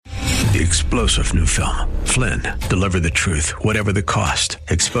The explosive new film, Flynn, deliver the truth, whatever the cost,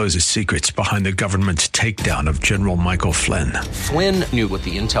 exposes secrets behind the government's takedown of General Michael Flynn. Flynn knew what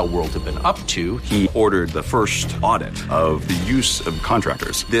the intel world had been up to. He ordered the first audit of the use of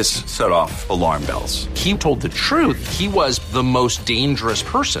contractors. This set off alarm bells. He told the truth. He was the most dangerous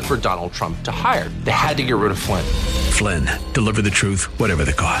person for Donald Trump to hire. They had to get rid of Flynn. Flynn, deliver the truth, whatever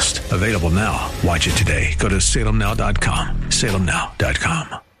the cost. Available now. Watch it today. Go to salemnow.com.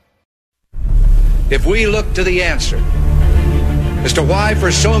 salemnow.com. If we look to the answer as to why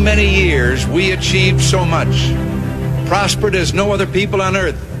for so many years we achieved so much, prospered as no other people on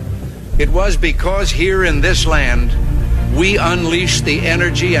earth, it was because here in this land we unleashed the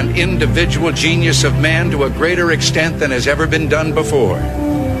energy and individual genius of man to a greater extent than has ever been done before.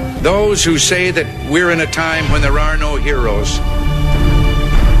 Those who say that we're in a time when there are no heroes,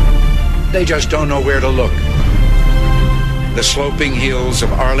 they just don't know where to look. The sloping hills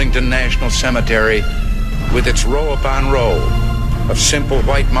of Arlington National Cemetery, with its row upon row of simple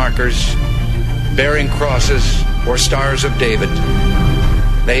white markers bearing crosses or stars of David,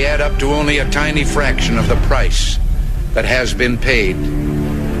 they add up to only a tiny fraction of the price that has been paid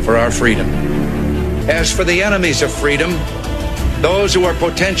for our freedom. As for the enemies of freedom, those who are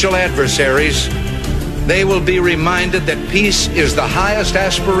potential adversaries, they will be reminded that peace is the highest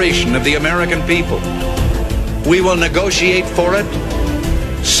aspiration of the American people. We will negotiate for it,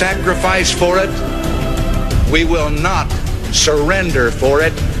 sacrifice for it. We will not surrender for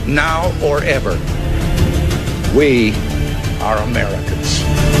it now or ever. We are Americans.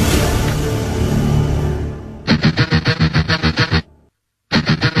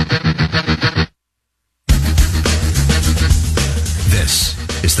 This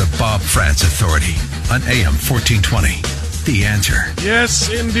is the Bob Frantz Authority on AM 1420. The Answer. Yes,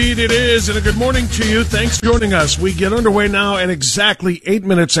 indeed it is. And a good morning to you. Thanks for joining us. We get underway now at exactly 8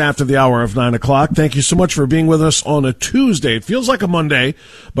 minutes after the hour of 9 o'clock. Thank you so much for being with us on a Tuesday. It feels like a Monday,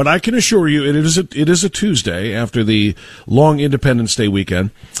 but I can assure you it is a Tuesday after the long Independence Day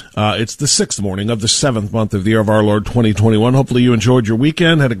weekend. It's the 6th morning of the 7th month of the year of our Lord 2021. Hopefully you enjoyed your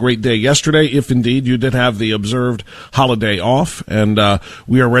weekend, had a great day yesterday, if indeed you did have the observed holiday off, and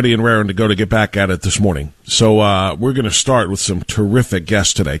we are ready and raring to go to get back at it this morning. So we're going to start with some terrific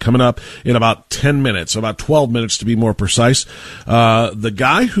guests today. Coming up in about 10 minutes, about 12 minutes to be more precise, the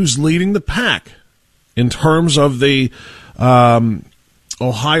guy who's leading the pack in terms of the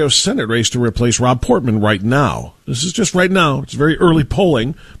Ohio Senate race to replace Rob Portman right now. This is just right now. It's very early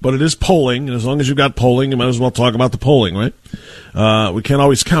polling, but it is polling, and as long as you've got polling, you might as well talk about the polling, right? We can't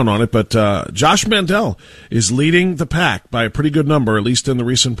always count on it, but Josh Mandel is leading the pack by a pretty good number, at least in the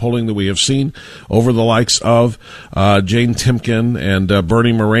recent polling that we have seen, over the likes of Jane Timken and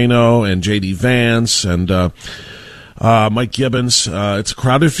Bernie Moreno and J.D. Vance and Mike Gibbons. It's a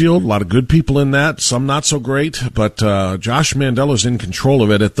crowded field, a lot of good people in that, some not so great, but Josh Mandel is in control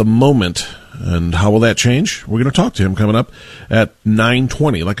of it at the moment. And how will that change? We're going to talk to him coming up at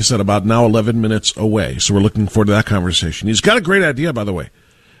 9:20. Like I said, about now 11 minutes away. So we're looking forward to that conversation. He's got a great idea, by the way.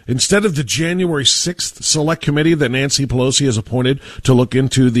 Instead of the January 6th select committee that Nancy Pelosi has appointed to look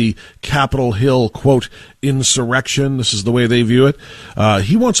into the Capitol Hill, quote, insurrection, this is the way they view it,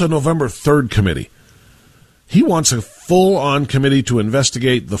 he wants a November 3rd committee. He wants a full-on committee to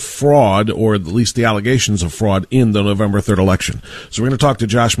investigate the fraud, or at least the allegations of fraud, in the November 3rd election. So we're going to talk to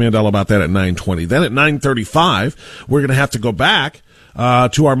Josh Mandel about that at 9:20. Then at 9:35, we're going to have to go back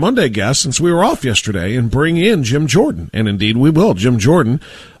to our Monday guest, since we were off yesterday, and bring in Jim Jordan. And indeed we will. Jim Jordan,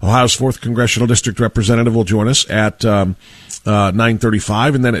 Ohio's 4th Congressional District Representative, will join us at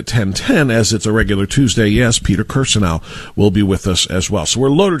 9:35, and then at 10:10, as it's a regular Tuesday, yes, Peter Kirsanow will be with us as well. So we're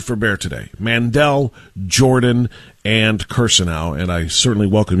loaded for bear today. Mandel, Jordan, and Kirsanow, and I certainly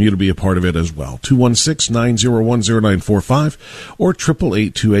welcome you to be a part of it as well. 216-901-0945 or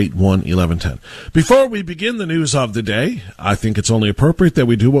 888-281-1110. Before we begin the news of the day, I think it's only appropriate that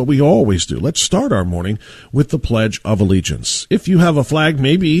we do what we always do. Let's start our morning with the Pledge of Allegiance. If you have a flag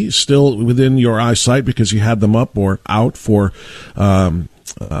maybe still within your eyesight because you had them up or out for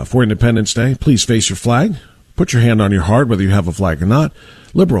Independence Day, please face your flag. Put your hand on your heart, whether you have a flag or not.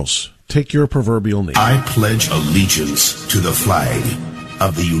 Liberals, take your proverbial knee. I pledge allegiance to the flag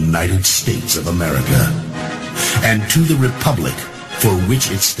of the United States of America and to the republic for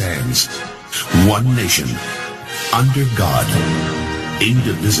which it stands, one nation, under God,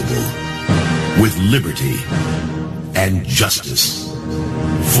 indivisible, with liberty and justice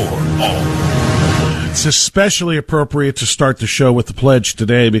for all. It's especially appropriate to start the show with the pledge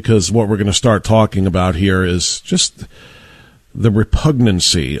today, because what we're going to start talking about here is just the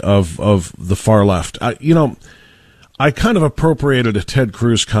repugnancy of the far left. I kind of appropriated a Ted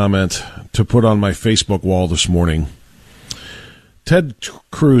Cruz comment to put on my Facebook wall this morning. Ted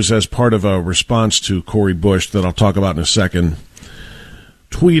Cruz, as part of a response to Cori Bush that I'll talk about in a second,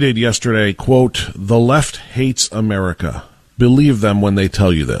 tweeted yesterday, quote, "The left hates America. Believe them when they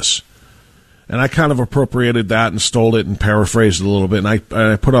tell you this." And I kind of appropriated that and stole it and paraphrased it a little bit. And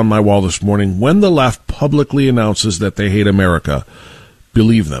I put on my wall this morning, when the left publicly announces that they hate America,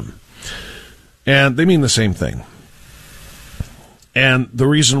 believe them. And they mean the same thing. And the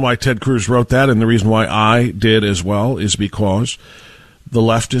reason why Ted Cruz wrote that, and the reason why I did as well, is because the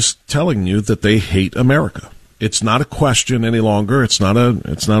left is telling you that they hate America. It's not a question any longer. It's not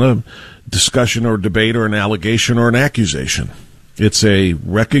a discussion or debate or an allegation or an accusation. It's a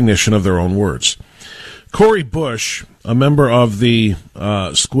recognition of their own words. Cori Bush, a member of the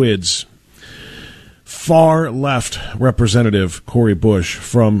Squids, far left representative Cori Bush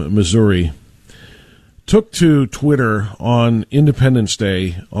from Missouri, took to Twitter on Independence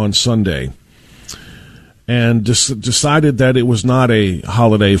Day on Sunday and decided that it was not a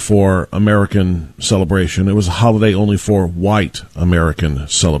holiday for American celebration. It was a holiday only for white American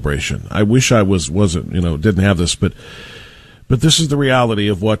celebration. I wish I didn't have this, but this is the reality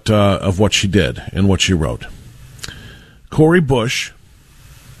of what she did and what she wrote. Cori Bush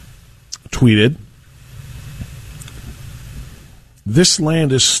tweeted, "This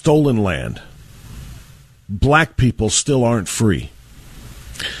land is stolen land. Black people still aren't free.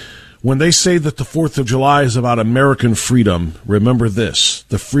 When they say that the 4th of July is about American freedom, remember this.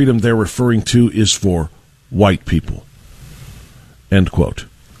 The freedom they're referring to is for white people." End quote.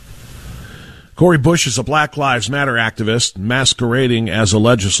 Cori Bush is a Black Lives Matter activist masquerading as a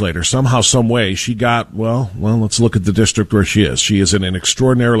legislator. Somehow, some way, she got, well, let's look at the district where she is. She is in an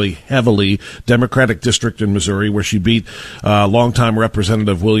extraordinarily heavily Democratic district in Missouri where she beat longtime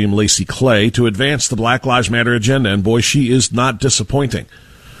Representative William Lacey Clay to advance the Black Lives Matter agenda. And boy, she is not disappointing.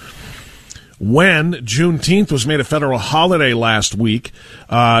 When Juneteenth was made a federal holiday last week,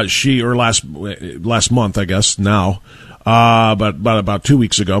 last month, I guess now, but about 2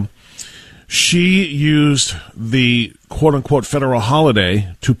 weeks ago, she used the quote-unquote federal holiday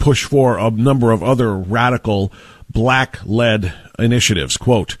to push for a number of other radical black-led initiatives.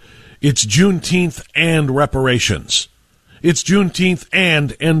 Quote, "It's Juneteenth and reparations. It's Juneteenth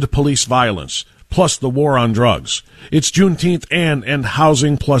and end police violence, plus the war on drugs. It's Juneteenth and end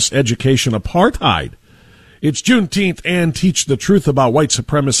housing plus education apartheid. It's Juneteenth and teach the truth about white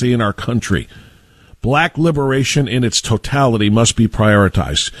supremacy in our country. Black liberation in its totality must be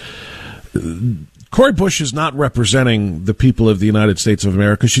prioritized." Cori Bush is not representing the people of the United States of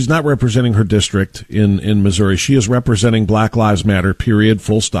America. She's not representing her district in Missouri. She is representing Black Lives Matter, period,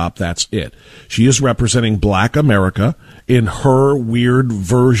 full stop, that's it. She is representing Black America in her weird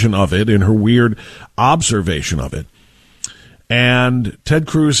version of it, in her weird observation of it. And Ted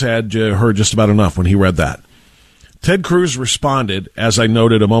Cruz had heard just about enough when he read that. Ted Cruz responded, as I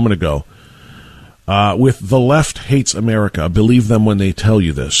noted a moment ago, with "The left hates America. Believe them when they tell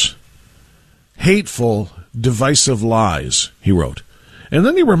you this. Hateful, divisive lies," he wrote. And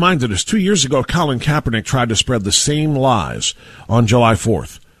then he reminded us 2 years ago, Colin Kaepernick tried to spread the same lies on July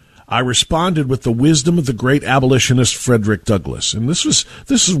 4th. I responded with the wisdom of the great abolitionist Frederick Douglass. And this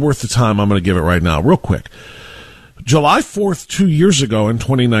is worth the time. I'm going to give it right now, real quick. July 4th, 2 years ago in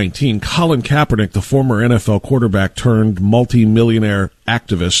 2019, Colin Kaepernick, the former NFL quarterback turned multi-millionaire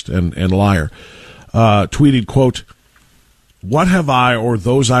activist and liar, tweeted, quote, "What have I or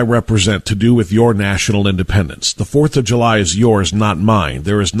those I represent to do with your national independence? The 4th of July is yours, not mine.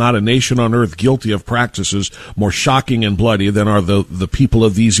 There is not a nation on earth guilty of practices more shocking and bloody than are the people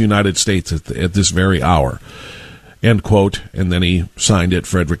of these United States at this very hour." End quote. And then he signed it,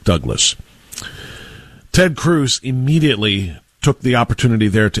 Frederick Douglass. Ted Cruz immediately took the opportunity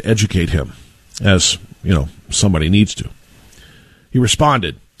there to educate him, as, somebody needs to. He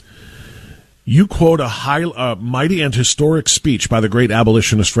responded, "You quote a mighty and historic speech by the great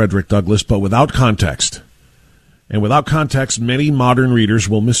abolitionist Frederick Douglass, but without context. And without context, many modern readers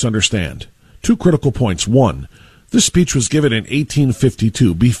will misunderstand. 2 critical points. 1, this speech was given in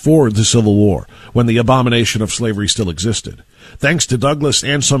 1852, before the Civil War, when the abomination of slavery still existed. Thanks to Douglass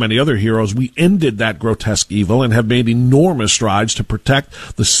and so many other heroes, we ended that grotesque evil and have made enormous strides to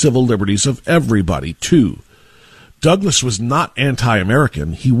protect the civil liberties of everybody. 2, Douglass was not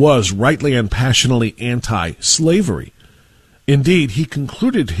anti-American. He was rightly and passionately anti-slavery. Indeed, he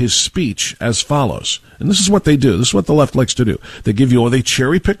concluded his speech as follows." And this is what they do. This is what the left likes to do. They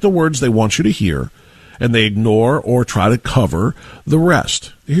cherry-pick the words they want you to hear, and they ignore or try to cover the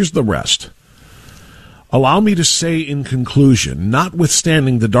rest. Here's the rest. "Allow me to say in conclusion,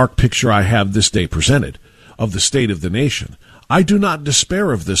 notwithstanding the dark picture I have this day presented, of the state of the nation, I do not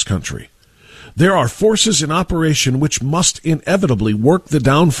despair of this country. There are forces in operation which must inevitably work the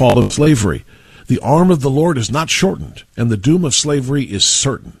downfall of slavery. The arm of the Lord is not shortened, and the doom of slavery is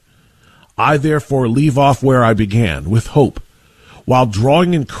certain. I therefore leave off where I began, with hope, while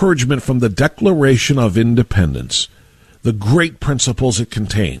drawing encouragement from the Declaration of Independence, the great principles it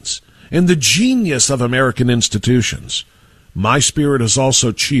contains, and the genius of American institutions. My spirit is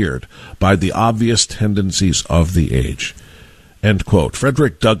also cheered by the obvious tendencies of the age. End quote.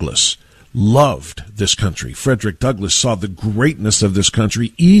 Frederick Douglass loved this country. Frederick Douglass saw the greatness of this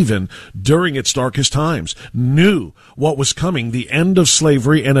country even during its darkest times, knew what was coming, the end of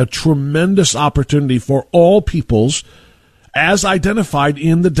slavery, and a tremendous opportunity for all peoples as identified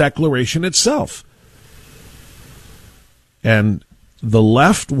in the Declaration itself. And the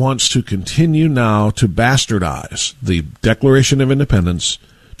left wants to continue now to bastardize the Declaration of Independence,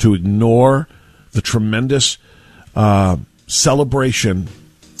 to ignore the tremendous celebration.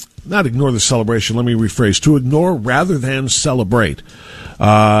 Not ignore the celebration, let me rephrase. To ignore rather than celebrate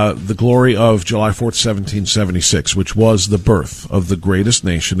the glory of July 4th, 1776, which was the birth of the greatest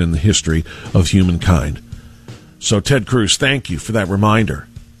nation in the history of humankind. So, Ted Cruz, thank you for that reminder.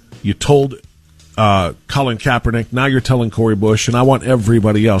 You told Colin Kaepernick, now you're telling Cori Bush, and I want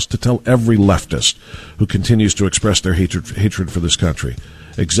everybody else to tell every leftist who continues to express their hatred for this country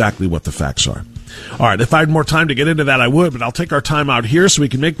exactly what the facts are. All right, if I had more time to get into that, I would, but I'll take our time out here so we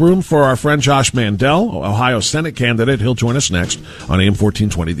can make room for our friend Josh Mandel, Ohio Senate candidate. He'll join us next on AM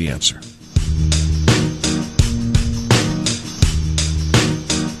 1420, The Answer.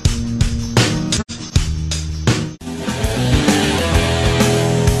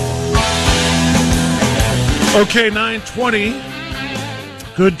 Okay, 9:20.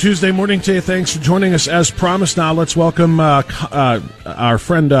 Good Tuesday morning to you. Thanks for joining us. As promised, now let's welcome our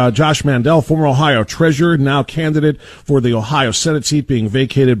friend Josh Mandel, former Ohio treasurer, now candidate for the Ohio Senate seat being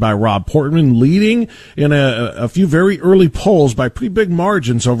vacated by Rob Portman, leading in a few very early polls by pretty big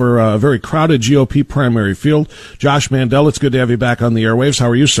margins over a very crowded GOP primary field. Josh Mandel, it's good to have you back on the airwaves. How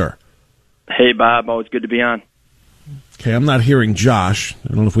are you, sir? Hey, Bob. Always good to be on. Okay, I'm not hearing Josh. I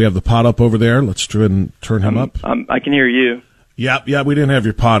don't know if we have the pod up over there. Let's try and turn him up. I can hear you. Yeah, we didn't have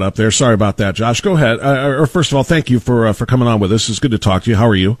your pod up there. Sorry about that, Josh. Go ahead. Or first of all, thank you for coming on with us. It's good to talk to you. How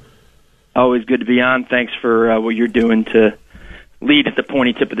are you? Always good to be on. Thanks for what you're doing to lead at the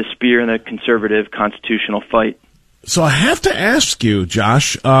pointy tip of the spear in the conservative constitutional fight. So I have to ask you,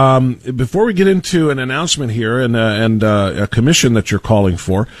 Josh, before we get into an announcement here and a commission that you're calling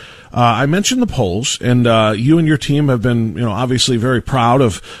for, I mentioned the polls, and you and your team have been, obviously very proud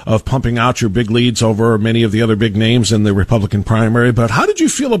of pumping out your big leads over many of the other big names in the Republican primary. But how did you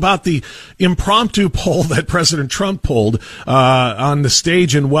feel about the impromptu poll that President Trump pulled on the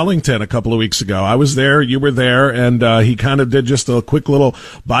stage in Wellington a couple of weeks ago? I was there, you were there, and he kind of did just a quick little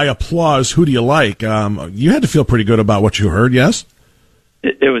by applause, who do you like? You had to feel pretty good about what you heard, yes?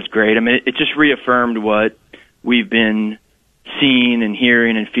 It was great. I mean, it just reaffirmed what we've been seeing and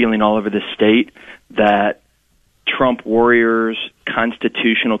hearing and feeling all over the state, that Trump warriors,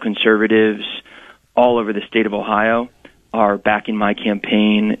 constitutional conservatives all over the state of Ohio are backing my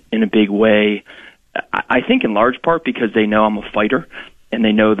campaign in a big way. I think in large part because they know I'm a fighter, and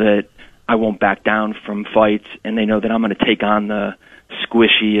they know that I won't back down from fights, and they know that I'm going to take on the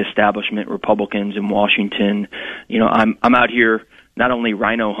squishy establishment Republicans in Washington. I'm out here not only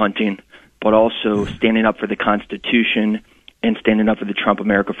rhino hunting, but also standing up for the Constitution and standing up for the Trump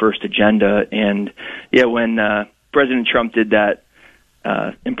America First agenda. And yeah, when President Trump did that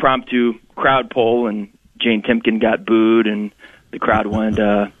impromptu crowd poll and Jane Timken got booed and the crowd went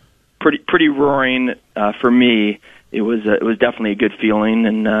pretty roaring, for me, it was definitely a good feeling.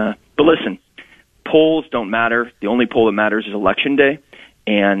 And but listen, polls don't matter. The only poll that matters is Election Day.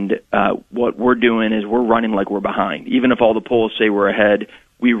 And what we're doing is we're running like we're behind. Even if all the polls say we're ahead,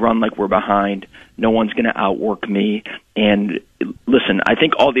 we run like we're behind. No one's going to outwork me. And listen, I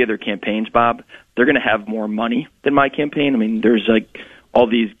think all the other campaigns, Bob, they're going to have more money than my campaign. I mean, there's like all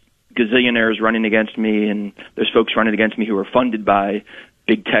these gazillionaires running against me, and there's folks running against me who are funded by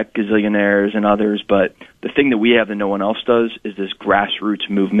big tech gazillionaires and others. But the thing that we have that no one else does is this grassroots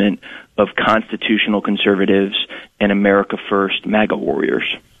movement of constitutional conservatives and America First MAGA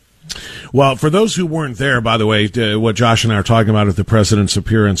warriors. Well, for those who weren't there, by the way, what Josh and I are talking about at the president's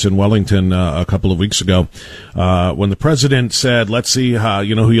appearance in Wellington a couple of weeks ago, when the president said, let's see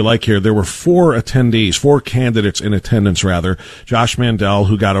who you like here, there were four candidates in attendance, rather. Josh Mandel,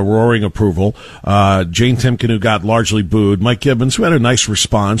 who got a roaring approval, Jane Timken, who got largely booed, Mike Gibbons, who had a nice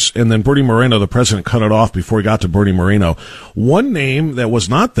response, and then Bernie Moreno. The president cut it off before he got to Bernie Moreno. One name that was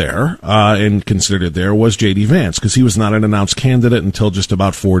not there and considered there was J.D. Vance, because he was not an announced candidate until just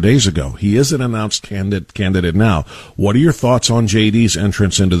about 4 days ago. He is an announced candidate now. What are your thoughts on J.D.'s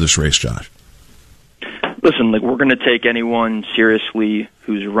entrance into this race, Josh? Listen, we're going to take anyone seriously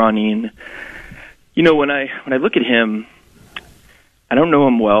who's running. When I look at him, I don't know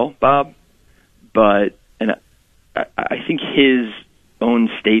him well, Bob, but I think his own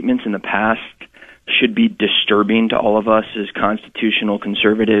statements in the past should be disturbing to all of us as constitutional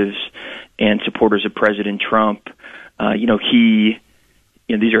conservatives and supporters of President Trump.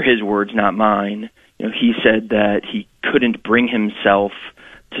 These are his words, not mine. He said that he couldn't bring himself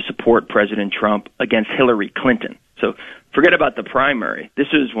to support President Trump against Hillary Clinton. So forget about the primary. This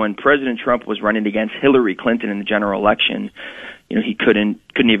is when President Trump was running against Hillary Clinton in the general election. He couldn't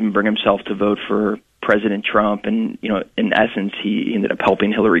even bring himself to vote for President Trump, and in essence, he ended up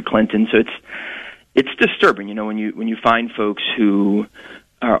helping Hillary Clinton. So it's disturbing, when you find folks who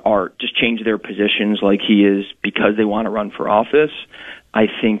are just change their positions like he is because they want to run for office. I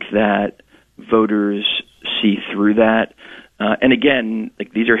think that voters see through that. And again,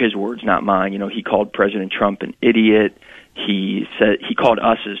 these are his words, not mine. He called President Trump an idiot. He called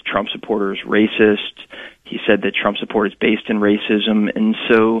us as Trump supporters racist. He said that Trump support is based in racism. And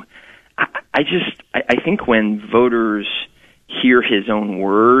so I think when voters hear his own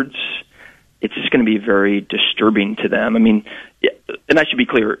words, it's just going to be very disturbing to them. I mean, and I should be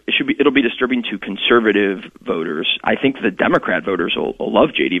clear, it'll be disturbing to conservative voters. I think the Democrat voters will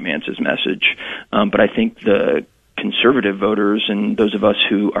love J.D. Vance's message, but I think the conservative voters and those of us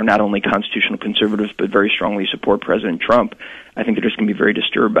who are not only constitutional conservatives but very strongly support President Trump, I think they're just going to be very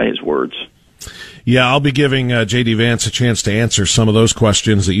disturbed by his words. Yeah, I'll be giving J.D. Vance a chance to answer some of those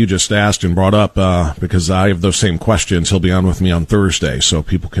questions that you just asked and brought up because I have those same questions. He'll be on with me on Thursday, so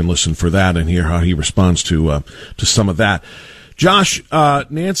people can listen for that and hear how he responds to some of that. Josh,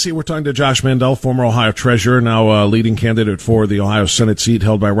 Nancy, we're talking to Josh Mandel, former Ohio treasurer, now leading candidate for the Ohio Senate seat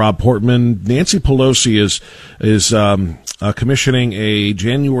held by Rob Portman. Nancy Pelosi is commissioning a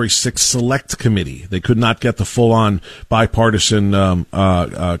January 6th select committee. They could not get the full-on bipartisan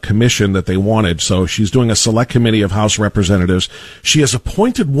commission that they wanted, so she's doing a select committee of House representatives. She has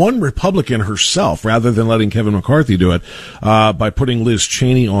appointed one Republican herself, rather than letting Kevin McCarthy do it, by putting Liz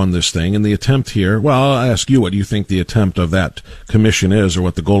Cheney on this thing. And the attempt here, well, I'll ask you what you think the attempt of that commission is, or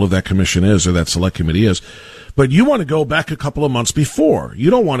what the goal of that commission is, or that select committee is. But you want to go back a couple of months before. You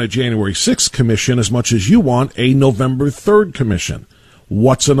don't want a January 6th commission as much as you want a November 3rd commission.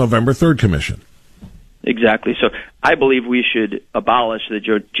 What's a November 3rd commission? Exactly. So I believe we should abolish the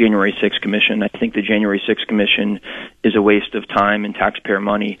January 6th commission. I think the January 6th commission is a waste of time and taxpayer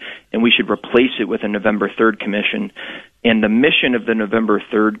money, and we should replace it with a November 3rd commission. And the mission of the November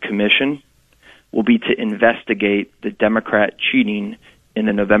 3rd commission will be to investigate the Democrat cheating in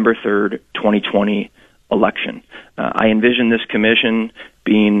the November 3rd, 2020 election. I envision this commission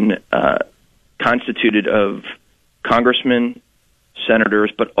being constituted of congressmen,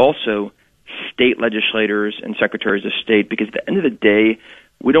 senators, but also state legislators and secretaries of state, because at the end of the day,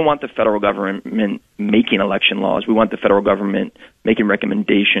 we don't want the federal government making election laws. We want the federal government making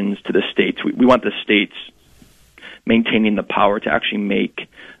recommendations to the states. We want the states maintaining the power to actually make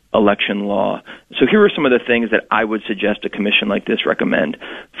election law. So here are some of the things that I would suggest a commission like this recommend.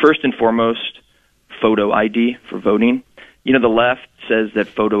 First and foremost, photo ID for voting. The left says that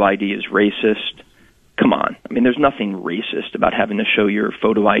photo ID is racist. Come on. I mean, there's nothing racist about having to show your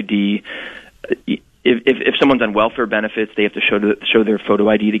photo ID. If someone's on welfare benefits, they have to show their photo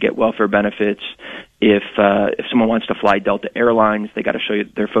ID to get welfare benefits. If someone wants to fly Delta Airlines, they got to show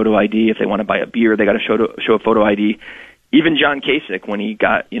their photo ID. If they want to buy a beer, they got to show a photo ID. Even John Kasich, when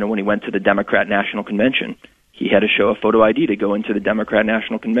he went to the Democrat National Convention, he had to show a photo ID to go into the Democrat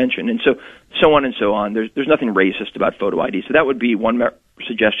National Convention, and so on and so on. There's nothing racist about photo ID. So that would be one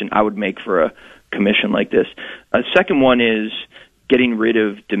suggestion I would make for a commission like this. Second one is getting rid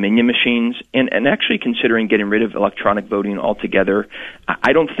of Dominion machines and actually considering getting rid of electronic voting altogether.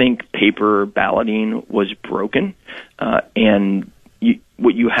 I don't think paper balloting was broken, and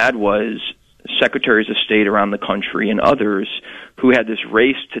what you had was secretaries of state around the country and others who had this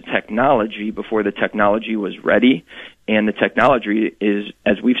race to technology before the technology was ready, and the technology is,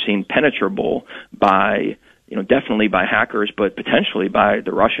 as we've seen, penetrable by definitely by hackers, but potentially by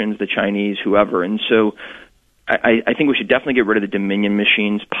the Russians, the Chinese, whoever. And so I think we should definitely get rid of the Dominion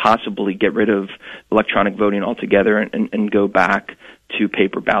machines, possibly get rid of electronic voting altogether and go back to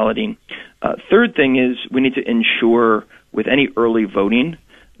paper balloting. Third thing is we need to ensure with any early voting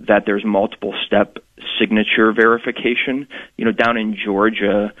that there's multiple step signature verification. Down in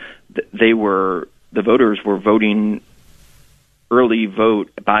Georgia, the voters were voting early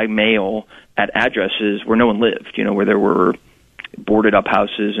vote by mail at addresses where no one lived, where there were boarded up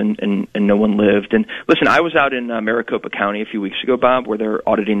houses and no one lived. And listen, I was out in Maricopa County a few weeks ago, Bob, where they're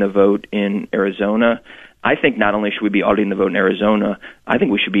auditing the vote in Arizona. I think not only should we be auditing the vote in Arizona, I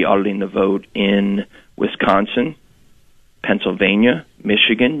think we should be auditing the vote in Wisconsin, Pennsylvania,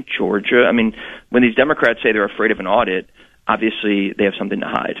 Michigan, Georgia. I mean, when these Democrats say they're afraid of an audit, obviously they have something to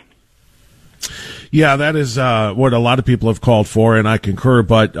hide. Yeah, that is what a lot of people have called for, and I concur.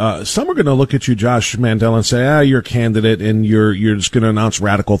 But some are going to look at you, Josh Mandel, and say, you're a candidate, and you're just going to announce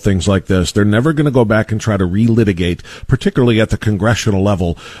radical things like this. They're never going to go back and try to relitigate, particularly at the congressional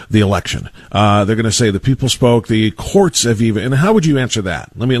level, the election. They're going to say the people spoke, the courts have even. And how would you answer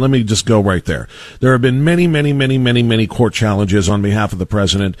that? Let me just go right there. There have been many court challenges on behalf of the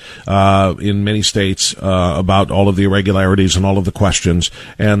president in many states about all of the irregularities and all of the questions,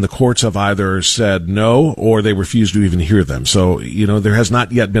 and the courts have either said no, or they refuse to even hear them. So, there has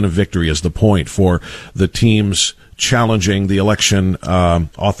not yet been a victory is the point for the teams challenging the election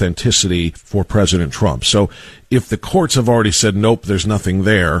authenticity for President Trump. So if the courts have already said, nope, there's nothing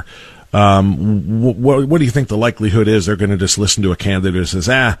there, what do you think the likelihood is they're going to just listen to a candidate who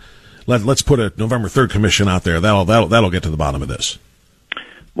says, let's put a November 3rd commission out there. That'll get to the bottom of this.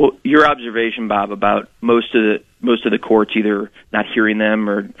 Well, your observation, Bob, about most of the courts either not hearing them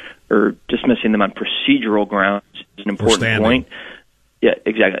or dismissing them on procedural grounds is an important point. Yeah,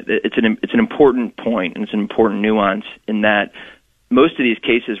 exactly. It's an important point, and it's an important nuance in that most of these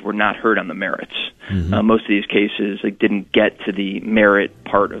cases were not heard on the merits. Mm-hmm. Most of these cases didn't get to the merit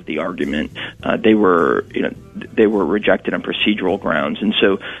part of the argument. They were rejected on procedural grounds, and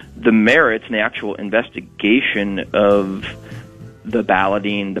so the merits and the actual investigation of the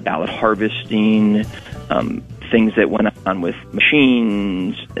balloting, the ballot harvesting, things that went on with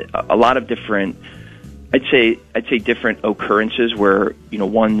machines, a lot of different, I'd say different occurrences where,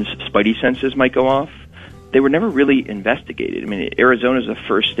 one's spidey senses might go off. They were never really investigated. I mean, Arizona's the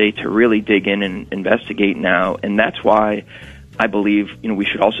first state to really dig in and investigate now, and that's why I believe, we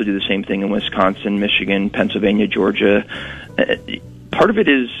should also do the same thing in Wisconsin, Michigan, Pennsylvania, Georgia. Part of it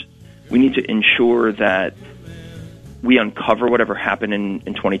is we need to ensure that we uncover whatever happened in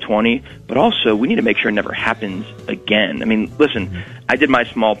 2020, but also we need to make sure it never happens again. I mean, listen, I did my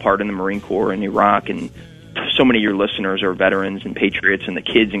small part in the Marine Corps in Iraq, and so many of your listeners are veterans and patriots, and the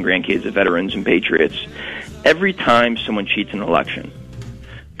kids and grandkids of veterans and patriots. Every time someone cheats an election,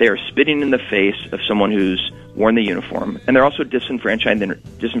 they are spitting in the face of someone who's worn the uniform, and they're also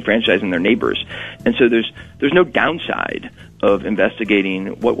disenfranchising their neighbors. And so there's no downside of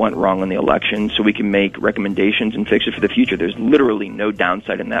investigating what went wrong in the election so we can make recommendations and fix it for the future. There's literally no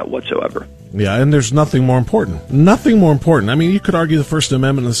downside in that whatsoever. Yeah, and there's nothing more important. Nothing more important. I mean, you could argue the First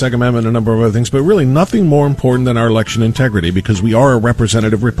Amendment and the Second Amendment and a number of other things, but really nothing more important than our election integrity, because we are a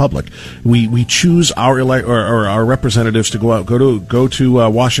representative republic. We choose our representatives to go to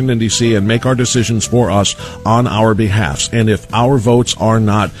Washington, D.C. and make our decisions for us on our behalfs. And if our votes are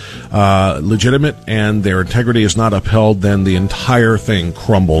not legitimate and their integrity is not upheld, then the entire thing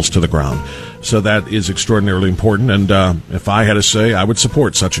crumbles to the ground. So that is extraordinarily important, and if I had to say, I would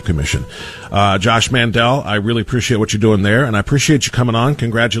support such a commission. Josh Mandel, I really appreciate what you're doing there, and I appreciate you coming on.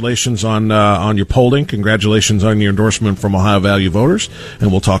 Congratulations on your polling. Congratulations on your endorsement from Ohio Value Voters, and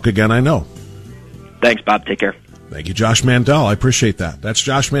we'll talk again, I know. Thanks, Bob. Take care. Thank you, Josh Mandel. I appreciate that. That's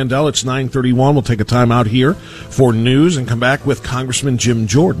Josh Mandel. It's 9:31. We'll take a time out here for news and come back with Congressman Jim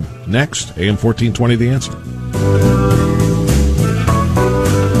Jordan. Next, AM 1420, The Answer.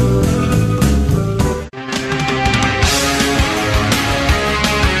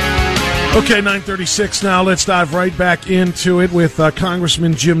 Okay, 9:36 now. Let's dive right back into it with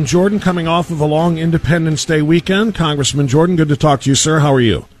Congressman Jim Jordan coming off of a long Independence Day weekend. Congressman Jordan, good to talk to you, sir. How are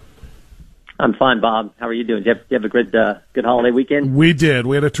you? I'm fine, Bob. How are you doing? Did you have a good holiday weekend? We did.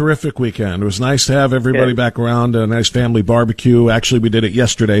 We had a terrific weekend. It was nice to have everybody back around, a nice family barbecue. Actually, we did it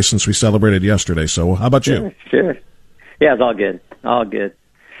yesterday since we celebrated yesterday. So how about you? Sure. Yeah, it's all good. All good.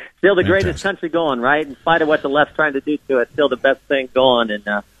 Still the greatest country going, right? In spite of what the left's trying to do to it, still the best thing going. And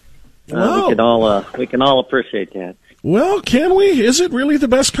We can all appreciate that. Well, can we? Is it really the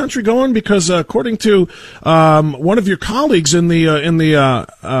best country going? Because according to one of your colleagues in the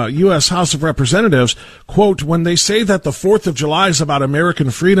U.S. House of Representatives, quote, when they say that the 4th of July is about American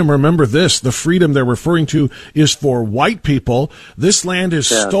freedom, remember this: the freedom they're referring to is for white people. This land is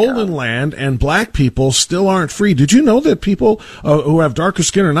stolen land, and black people still aren't free. Did you know that people who have darker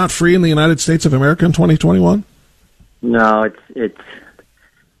skin are not free in the United States of America in 2021? No,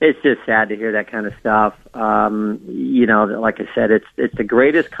 it's just sad to hear that kind of stuff. Like I said, it's the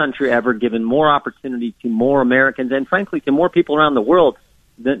greatest country ever, given more opportunity to more Americans and, frankly, to more people around the world.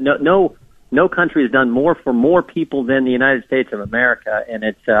 No country has done more for more people than the United States of America, and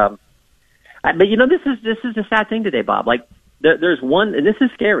it's. But this is a sad thing today, Bob. Like there's one, and this is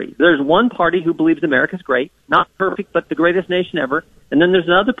scary. There's one party who believes America's great, not perfect, but the greatest nation ever, and then there's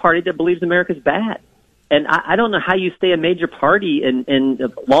another party that believes America's bad. And I don't know how you stay a major party in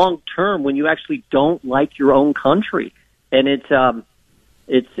long term when you actually don't like your own country. And it's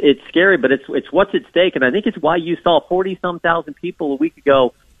scary, but it's what's at stake. And I think it's why you saw 40-some thousand people a week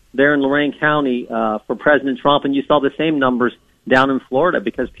ago there in Lorain County for President Trump, and you saw the same numbers down in Florida,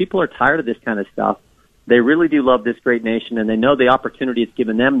 because people are tired of this kind of stuff. They really do love this great nation, and they know the opportunity it's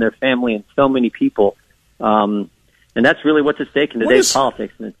given them, their family, and so many people. And that's really what's at stake in today's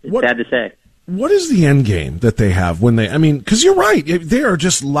politics, and it's sad to say. What is the end game that they have when because you're right, they are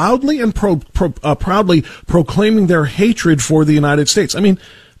just loudly and proudly proclaiming their hatred for the United States.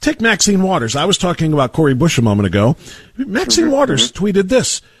 Take Maxine Waters. I was talking about Cori Bush a moment ago. Maxine Waters tweeted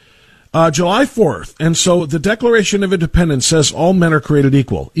this, July 4th. And so the Declaration of Independence says all men are created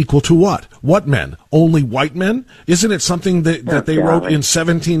equal. Equal to what? What men? Only white men? Isn't it something that they wrote in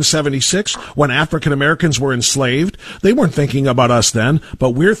 1776 when African Americans were enslaved? They weren't thinking about us then,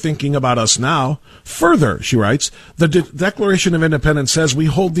 but we're thinking about us now. Further, she writes, the Declaration of Independence says we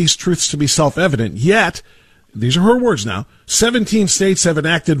hold these truths to be self-evident, yet, these are her words now, 17 states have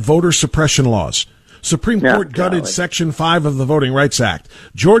enacted voter suppression laws. Supreme Court gutted Section 5 of the Voting Rights Act.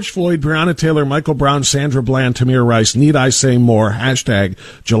 George Floyd, Breonna Taylor, Michael Brown, Sandra Bland, Tamir Rice. Need I say more? Hashtag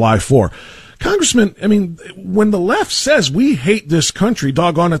July 4. Congressman, when the left says we hate this country,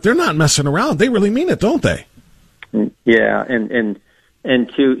 doggone it, they're not messing around. They really mean it, don't they? Yeah, and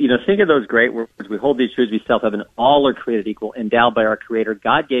to think of those great words, we hold these truths to be self-evident. All are created equal, endowed by our Creator.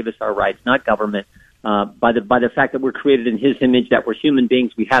 God gave us our rights, not government. By the fact that we're created in His image, that we're human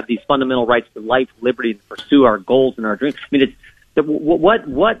beings, we have these fundamental rights to life, liberty, and pursue our goals and our dreams.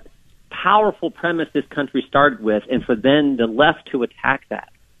 What powerful premise this country started with, and for then the left to attack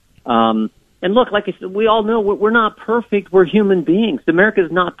that. And look, like I said, we all know we're not perfect. We're human beings. America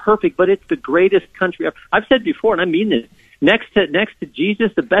is not perfect, but it's the greatest country ever. I've said before, and I mean this. Next to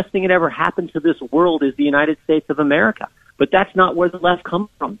Jesus, the best thing that ever happened to this world is the United States of America. But that's not where the left comes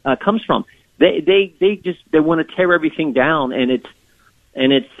from. They want to tear everything down, and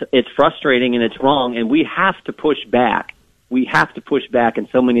it's frustrating and it's wrong, and we have to push back. We have to push back, and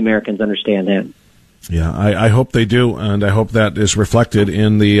so many Americans understand that. Yeah, I hope they do, and I hope that is reflected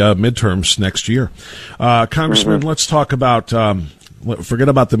in the midterms next year. Congressman, let's talk about forget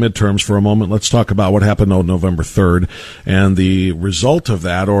about the midterms for a moment. Let's talk about what happened on November 3rd and the result of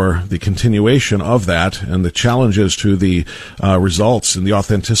that, or the continuation of that, and the challenges to the results and the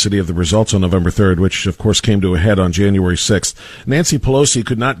authenticity of the results on November 3rd, which, of course, came to a head on January 6th. Nancy Pelosi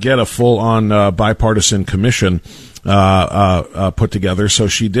could not get a full-on bipartisan commission put together, so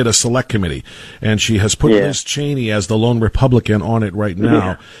she did a select committee, and she has put Liz Cheney as the lone Republican on it right now.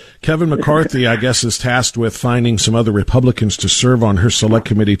 Yeah. Kevin McCarthy, I guess, is tasked with finding some other Republicans to serve on her select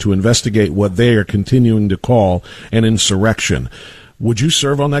committee to investigate what they are continuing to call an insurrection. Would you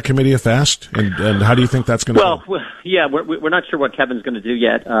serve on that committee if asked? And how do you think that's going to go? Well, yeah, we're not sure what Kevin's going to do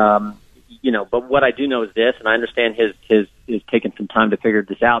yet. But what I do know is this, and I understand his taking some time to figure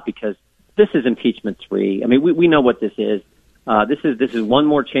this out, because this is impeachment 3. We know what this is. This is one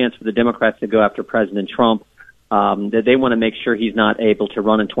more chance for the Democrats to go after President Trump. That they want to make sure he's not able to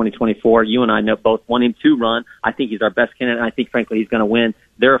run in 2024. You and I both want him to run. I think he's our best candidate, and I think, frankly, he's going to win.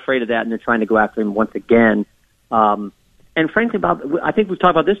 They're afraid of that, and they're trying to go after him once again. And frankly, Bob, I think we've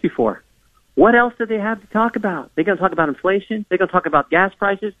talked about this before. What else do they have to talk about? They're going to talk about inflation. They're going to talk about gas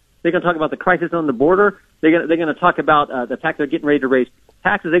prices. They're going to talk about the crisis on the border. They're going to talk about the fact they're getting ready to raise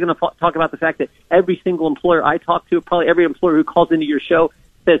taxes. They're going to talk about the fact that every single employer I talk to, probably every employer who calls into your show,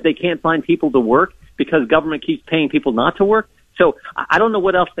 says they can't find people to work because government keeps paying people not to work. So I don't know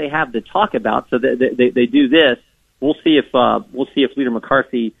what else they have to talk about. So they do this. We'll see if Leader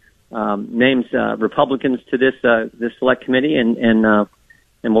McCarthy names Republicans to this select committee, and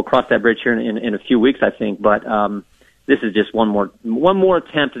we'll cross that bridge here in a few weeks, I think. But this is just one more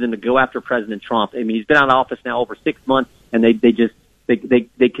attempt at them to go after President Trump. I mean, he's been out of office now over 6 months, and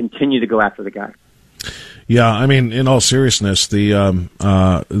they continue to go after the guy. Yeah, I mean, in all seriousness, the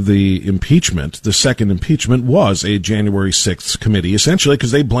impeachment, the second impeachment, was a January 6th committee, essentially,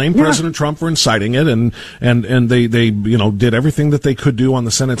 because they blamed President Trump for inciting it, and they did everything that they could do on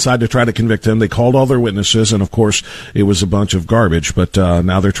the Senate side to try to convict him. They called all their witnesses, and of course, it was a bunch of garbage. But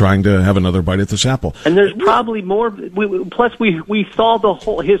now they're trying to have another bite at this apple. And there's probably more. Plus, we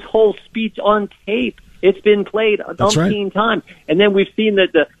saw his whole speech on tape. It's been played umpteen times. And then we've seen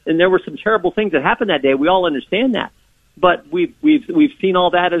that and there were some terrible things that happened that day. We all understand that. But we've seen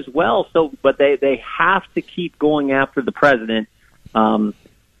all that as well. But they have to keep going after the president.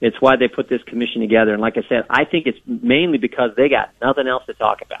 It's why they put this commission together. And like I said, I think it's mainly because they got nothing else to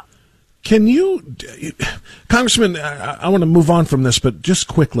talk about. Can you, Congressman, I want to move on from this, but just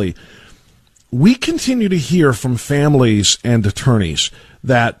quickly, we continue to hear from families and attorneys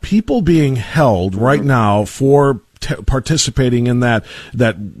that people being held right now for participating in that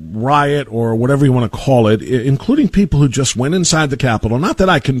riot or whatever you want to call it, including people who just went inside the Capitol. Not that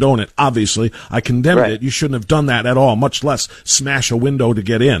I condone it, obviously. I condemned it. You shouldn't have done that at all, much less smash a window to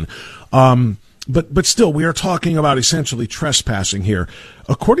get in. But still, we are talking about essentially trespassing here.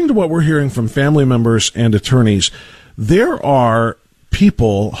 According to what we're hearing from family members and attorneys, there are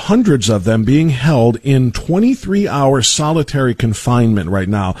people, hundreds of them, being held in 23-hour solitary confinement right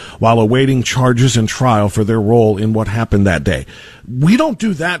now while awaiting charges and trial for their role in what happened that day. We don't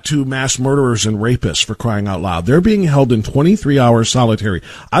do that to mass murderers and rapists, for crying out loud. They're being held in 23-hour solitary.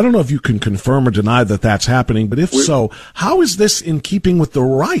 I don't know if you can confirm or deny that that's happening, but if so, how is this in keeping with the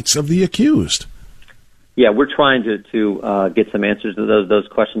rights of the accused? Yeah, we're trying to get some answers to those. Those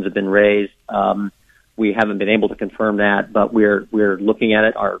questions have been raised. We haven't been able to confirm that, but we're looking at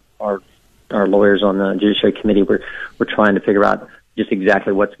it. Our lawyers on the Judiciary Committee, we're trying to figure out just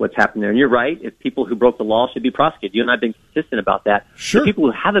exactly what's happened there. And you're right. If people who broke the law should be prosecuted, you and I have been consistent about that. Sure. The people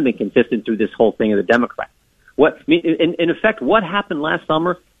who haven't been consistent through this whole thing are the Democrats. In effect, what happened last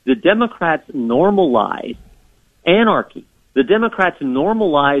summer? The Democrats normalized anarchy. The Democrats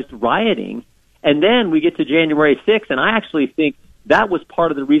normalized rioting, and then we get to January 6th, and I actually think that was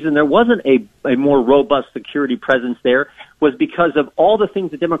part of the reason there wasn't a more robust security presence there, was because of all the things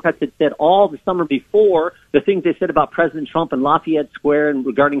the Democrats had said all the summer before, the things they said about President Trump and Lafayette Square and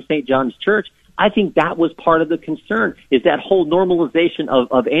regarding St. John's Church. I think that was part of the concern, is that whole normalization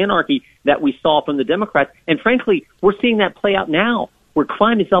of anarchy that we saw from the Democrats. And frankly, we're seeing that play out now, where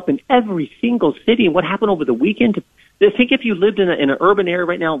crime is up in every single city. And what happened over the weekend, I think if you lived in an urban area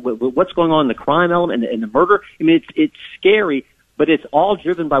right now, what's going on in the crime element and the murder, I mean, it's scary. But it's all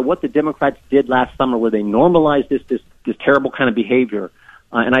driven by what the Democrats did last summer, where they normalized this terrible kind of behavior.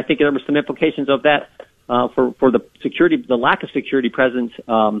 And I think there were some implications of that for the lack of security presence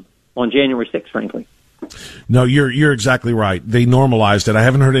on January 6th, frankly. No, you're exactly right. They normalized it. I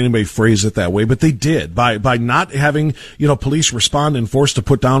haven't heard anybody phrase it that way, but they did by not having, police respond and forced to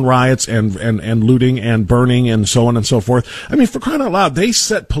put down riots and looting and burning and so on and so forth. I mean, for crying out loud, they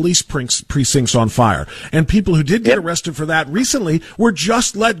set police precincts on fire, and people who did get arrested for that recently were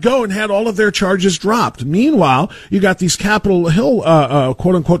just let go and had all of their charges dropped. Meanwhile, you got these Capitol Hill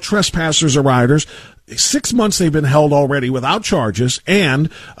quote unquote trespassers or rioters. 6 months they've been held already without charges, and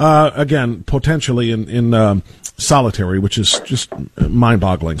again, potentially in solitary, which is just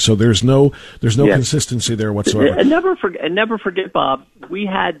mind-boggling. So there's no consistency there whatsoever. And never forget, Bob, we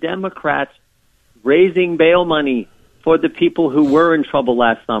had Democrats raising bail money for the people who were in trouble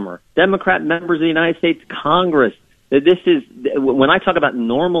last summer. Democrat members of the United States Congress. This is when I talk about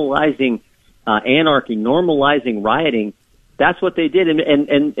normalizing anarchy, normalizing rioting. That's what they did, and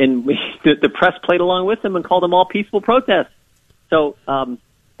the press played along with them and called them all peaceful protests. So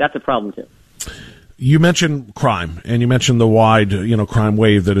that's a problem too. You mentioned crime, and you mentioned the wide, crime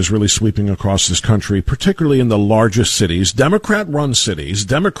wave that is really sweeping across this country, particularly in the largest cities, Democrat-run cities,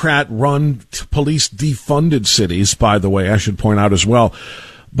 Democrat-run police defunded cities, by the way, I should point out as well.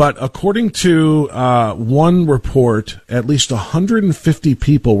 But according to one report, at least 150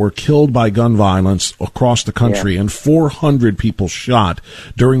 people were killed by gun violence across the country, and 400 people shot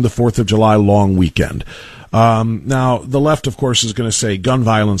during the 4th of July long weekend. Now, the left, of course, is going to say gun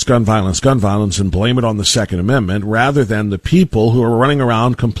violence, and blame it on the Second Amendment, rather than the people who are running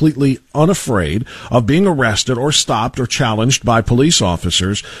around completely unafraid of being arrested or stopped or challenged by police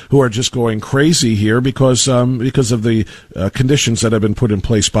officers who are just going crazy here because of the conditions that have been put in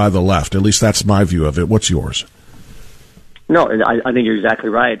place by the left. At least that's my view of it. What's yours? No, I think you're exactly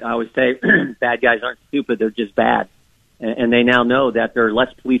right. I always say bad guys aren't stupid; they're just bad, and they now know that there are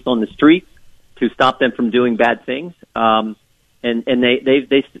less police on the streets to stop them from doing bad things. And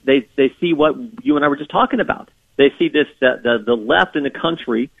they see what you and I were just talking about. They see this, the left in the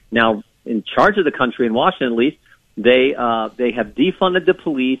country, now in charge of the country in Washington at least, they have defunded the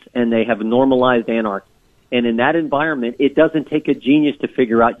police and they have normalized anarchy. And in that environment, it doesn't take a genius to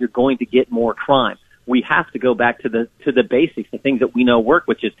figure out you're going to get more crime. We have to go back to the basics, the things that we know work,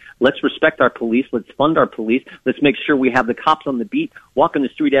 which is let's respect our police, let's fund our police, let's make sure we have the cops on the beat, walking the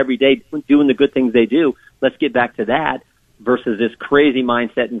street every day, doing the good things they do. Let's get back to that versus this crazy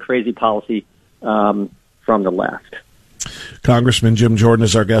mindset and crazy policy from the left. Congressman Jim Jordan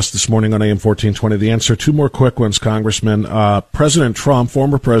is our guest this morning on AM 1420. The Answer. Two more quick ones, Congressman. President Trump,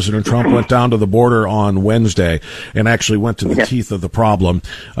 former President Trump, went down to the border on Wednesday and actually went to the teeth of the problem.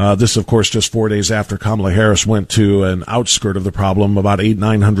 This, of course, just 4 days after Kamala Harris went to an outskirt of the problem, about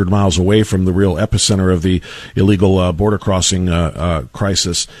 900 miles away from the real epicenter of the illegal border crossing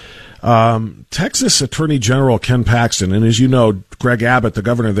crisis. Texas Attorney General Ken Paxton, and as you know, Greg Abbott, the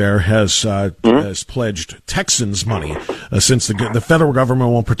governor there, has pledged Texans money. Since the federal government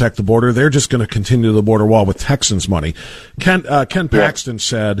won't protect the border, they're just going to continue the border wall with Texans money. Ken Paxton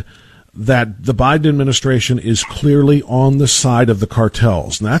said that the Biden administration is clearly on the side of the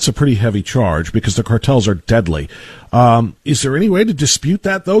cartels. And that's a pretty heavy charge because the cartels are deadly. Is there any way to dispute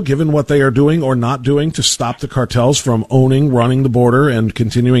that, though, given what they are doing or not doing to stop the cartels from running the border and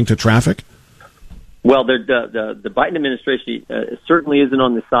continuing to traffic? Well, the Biden administration certainly isn't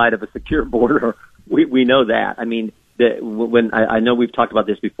on the side of a secure border. We know that. I mean, when I know we've talked about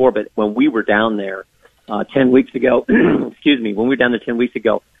this before, but when we were down there 10 weeks ago, when we were down there 10 weeks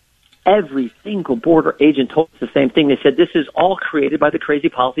ago, every single border agent told us the same thing. They said this is all created by the crazy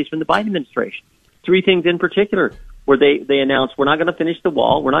policies from the Biden administration. Three things in particular where they announced we're not going to finish the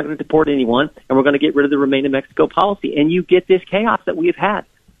wall, we're not going to deport anyone, and we're going to get rid of the Remain in Mexico policy. And you get this chaos that we have had.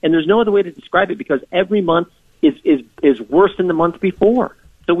 And there's no other way to describe it because every month is worse than the month before.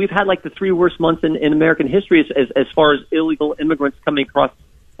 So we've had like the three worst months in American history as far as illegal immigrants coming across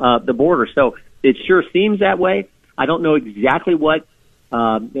the border. So it sure seems that way. I don't know exactly what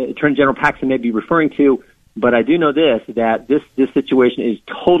Attorney General Paxton may be referring to, but I do know that this situation is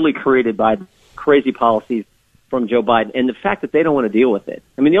totally created by crazy policies from Joe Biden and the fact that they don't want to deal with it.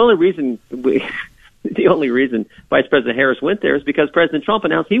 I mean, the only reason Vice President Harris went there is because President Trump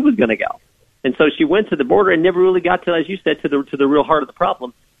announced he was going to go. And so she went to the border and never really got to, as you said, to the real heart of the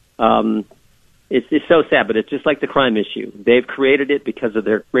problem. It's so sad, but it's just like the crime issue. They've created it because of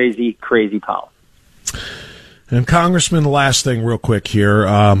their crazy, crazy policy. And Congressman, the last thing real quick here.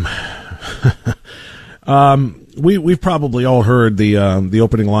 We've probably all heard the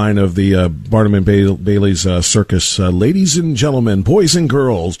opening line of the Barnum and Bailey's circus. Ladies and gentlemen, boys and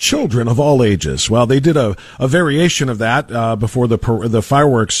girls, children of all ages. Well, they did a variation of that before the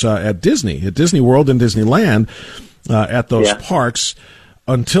fireworks at Disney World and Disneyland at those parks.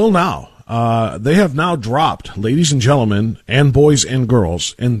 Until now, they have now dropped ladies and gentlemen and boys and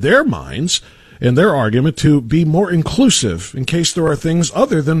girls in their minds. In their argument to be more inclusive in case there are things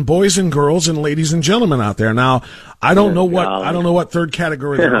other than boys and girls and ladies and gentlemen out there. Now, I don't know what third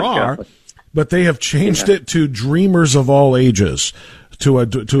category there are, but they have changed it to dreamers of all ages to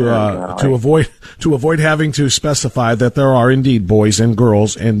avoid having to specify that there are indeed boys and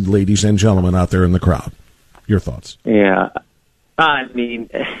girls and ladies and gentlemen out there in the crowd. Your thoughts? Yeah. I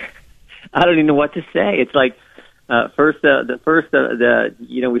mean, I don't even know what to say. It's like we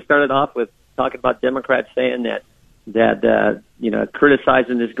started off with talking about Democrats saying that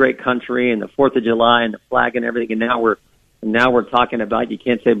criticizing this great country and the 4th of July and the flag and everything, and now we're talking about you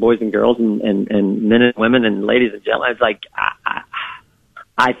can't say boys and girls and men and women and ladies and gentlemen. It's like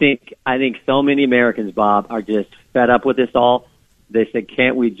I think so many Americans, Bob, are just fed up with this all. They said,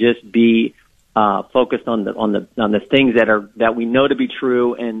 can't we just be focused on the things that we know to be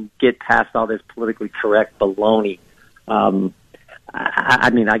true and get past all this politically correct baloney?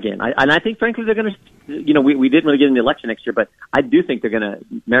 I mean, again, I think, frankly, they're going to, we didn't really get in the election next year, but I do think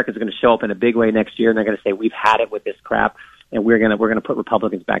Americans are going to show up in a big way next year, and they're going to say, we've had it with this crap, and we're going to put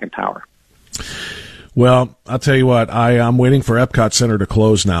Republicans back in power. Well, I'll tell you what, I'm waiting for Epcot Center to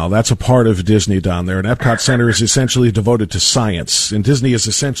close now. That's a part of Disney down there, and Epcot Center is essentially devoted to science, and Disney has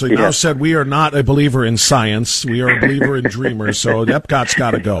essentially now said we are not a believer in science, we are a believer in dreamers, so Epcot's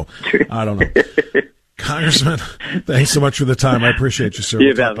got to go. I don't know. Congressman, thanks so much for the time. I appreciate you, sir.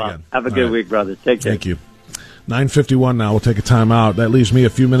 We'll talk again. Have a good week, brother. Take care. Thank you. 9:51 now. We'll take a time out. That leaves me a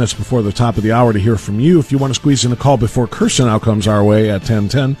few minutes before the top of the hour to hear from you. If you want to squeeze in a call before Kirsten comes our way at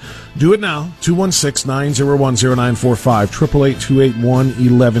 10:10, do it now. 216-901-0945,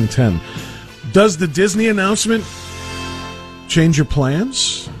 888-281-1110. Does the Disney announcement change your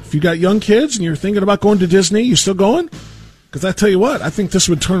plans If you got young kids and you're thinking about going to Disney, you still going? Because I tell you what, I think this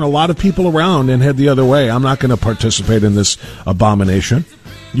would turn a lot of people around and head the other way. I'm not going to participate in this abomination.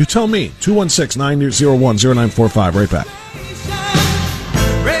 You tell me. 216-901-0945. Right back.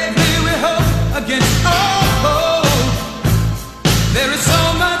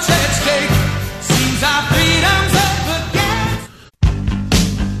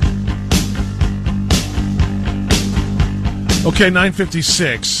 Okay,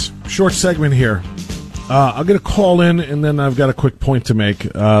 9:56. Short segment here. I'll get a call in, and then I've got a quick point to make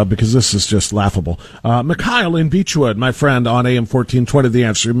because this is just laughable. Mikhail in Beechwood, my friend, on AM 1420, The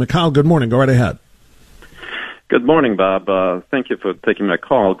Answer. Mikhail, good morning. Go right ahead. Good morning, Bob. Thank you for taking my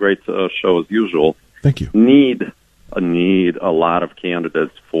call. Great show as usual. Thank you. Need a lot of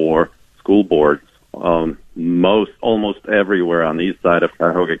candidates for school boards. Almost everywhere on the east side of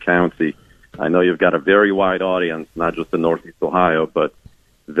Cuyahoga County. I know you've got a very wide audience, not just in Northeast Ohio, but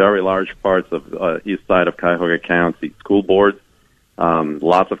very large parts of east side of Cuyahoga County. School boards,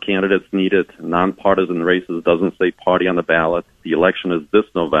 lots of candidates needed. Nonpartisan races, doesn't say party on the ballot. The election is this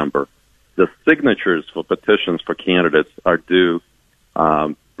November. The signatures for petitions for candidates are due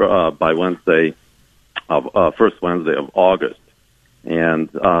by Wednesday first Wednesday of August. And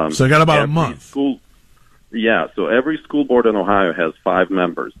so you got about a month. So every school board in Ohio has 5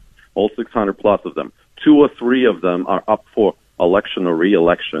 members. All 600 plus of them. 2 or 3 of them are up for election or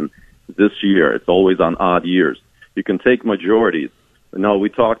re-election this year. It's always on odd years. You can take majorities. No, we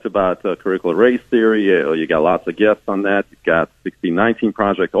talked about curricular race theory. You got lots of guests on that. You've got 1619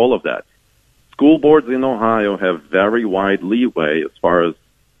 Project, all of that. School boards in Ohio have very wide leeway as far as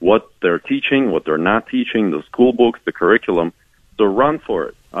what they're teaching, what they're not teaching, the school books, the curriculum. So run for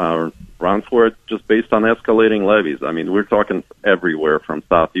it. Run for it just based on escalating levies. I mean, we're talking everywhere from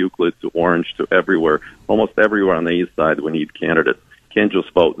South Euclid to Orange to everywhere. Almost everywhere on the east side we need candidates. Can't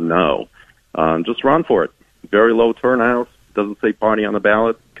just vote no. Just run for it. Very low turnout. Doesn't say party on the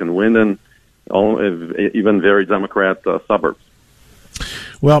ballot. Can win in even very Democrat suburbs.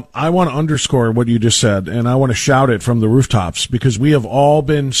 Well, I want to underscore what you just said, and I want to shout it from the rooftops, because we have all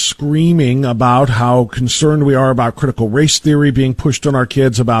been screaming about how concerned we are about critical race theory being pushed on our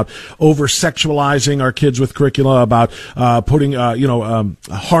kids, about over-sexualizing our kids with curricula, about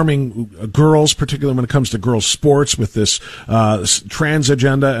harming girls, particularly when it comes to girls' sports, with this trans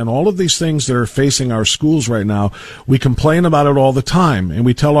agenda and all of these things that are facing our schools right now. We complain about it all the time, and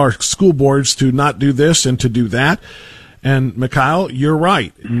we tell our school boards to not do this and to do that. And, Mikhail, you're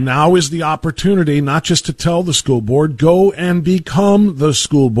right. Now is the opportunity not just to tell the school board, go and become the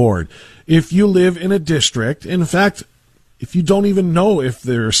school board. If you live in a district, in fact, if you don't even know if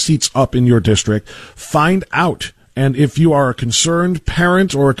there are seats up in your district, find out. And if you are a concerned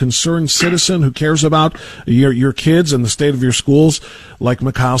parent or a concerned citizen who cares about your kids and the state of your schools, like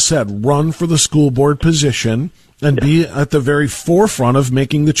Mikhail said, run for the school board position and be at the very forefront of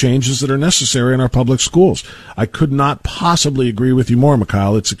making the changes that are necessary in our public schools. I could not possibly agree with you more,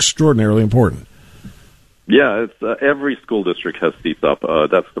 Mikhail. It's extraordinarily important. Yeah, it's every school district has seats up.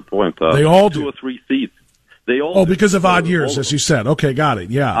 That's the point. They all do. 2 or 3 seats. They all because of odd years, as you said. Okay, got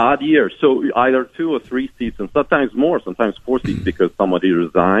it. Yeah, odd years. So either 2 or 3 seats, and sometimes more, sometimes 4 seats, because somebody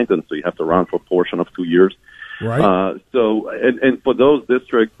resigned, and so you have to run for a portion of 2 years. Right. And for those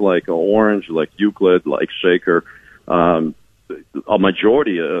districts like Orange, like Euclid, like Shaker, a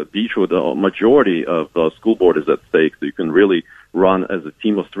majority of Beechwood, a majority of the school board is at stake. So you can really run as a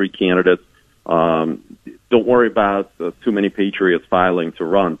team of 3 candidates. Don't worry about too many patriots filing to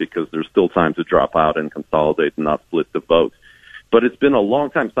run, because there's still time to drop out and consolidate and not split the vote. But it's been a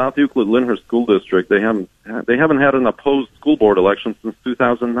long time. South Euclid Lyndhurst School District, they haven't had an opposed school board election since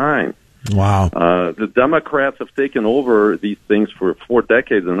 2009. Wow. The Democrats have taken over these things for 4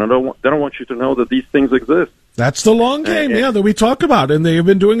 decades, and they don't want you to know that these things exist. That's the long game, that we talk about, and they have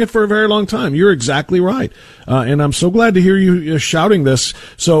been doing it for a very long time. You're exactly right. And I'm so glad to hear you shouting this.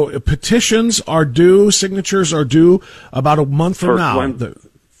 So petitions are due, signatures are due about a month from now.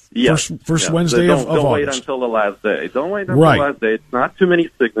 First Wednesday of August. Don't wait until the last day. Don't wait until the last day. It's not too many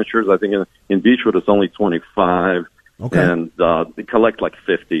signatures. I think in Beechwood it's only 25, and they collect like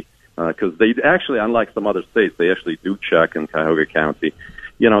 50. Because they actually, unlike some other states, they actually do check in Cuyahoga County.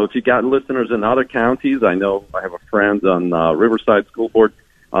 You know, if you got listeners in other counties, I know I have a friend on Riverside School Board.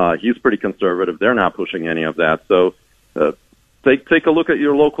 He's pretty conservative. They're not pushing any of that. So take a look at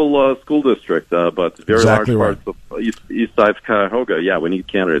your local school district. But very large parts of east side of Cuyahoga, we need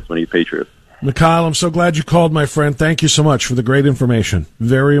candidates. We need patriots. Mikhail, I'm so glad you called, my friend. Thank you so much for the great information.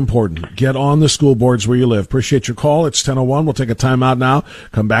 Very important. Get on the school boards where you live. Appreciate your call. It's 10:01. We'll take a time out now.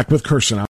 Come back with Kirsten.